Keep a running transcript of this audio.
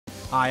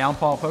Hi, I'm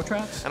Paul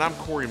Potratz. And I'm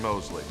Cory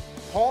Mosley.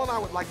 Paul and I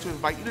would like to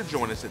invite you to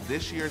join us at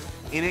this year's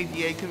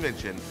NADA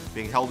convention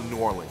being held in New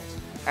Orleans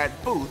at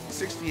booth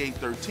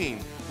 6813,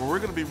 where we're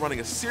going to be running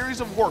a series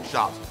of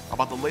workshops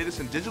about the latest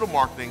in digital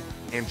marketing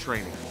and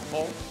training.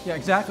 Paul? Yeah,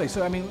 exactly.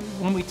 So, I mean,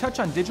 when we touch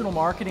on digital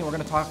marketing, we're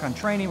going to talk on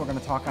training, we're going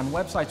to talk on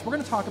websites, we're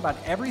going to talk about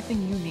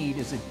everything you need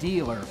as a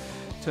dealer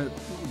to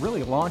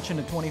really launch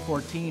into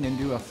 2014 and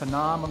do a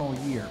phenomenal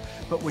year.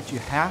 But what you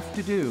have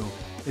to do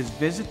is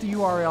visit the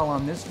URL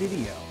on this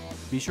video.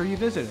 Be sure you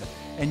visit it.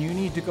 And you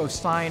need to go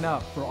sign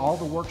up for all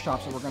the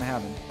workshops that we're going to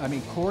have. I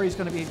mean, Cory's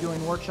going to be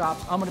doing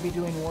workshops, I'm going to be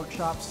doing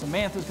workshops,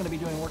 Samantha's going to be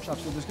doing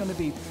workshops, so there's going to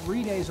be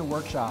 3 days of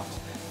workshops.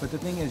 But the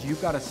thing is, you've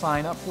got to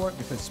sign up for it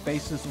because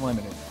space is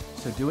limited.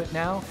 So do it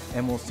now,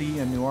 and we'll see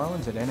you in New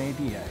Orleans at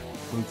NADA,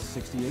 booth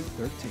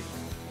 6813.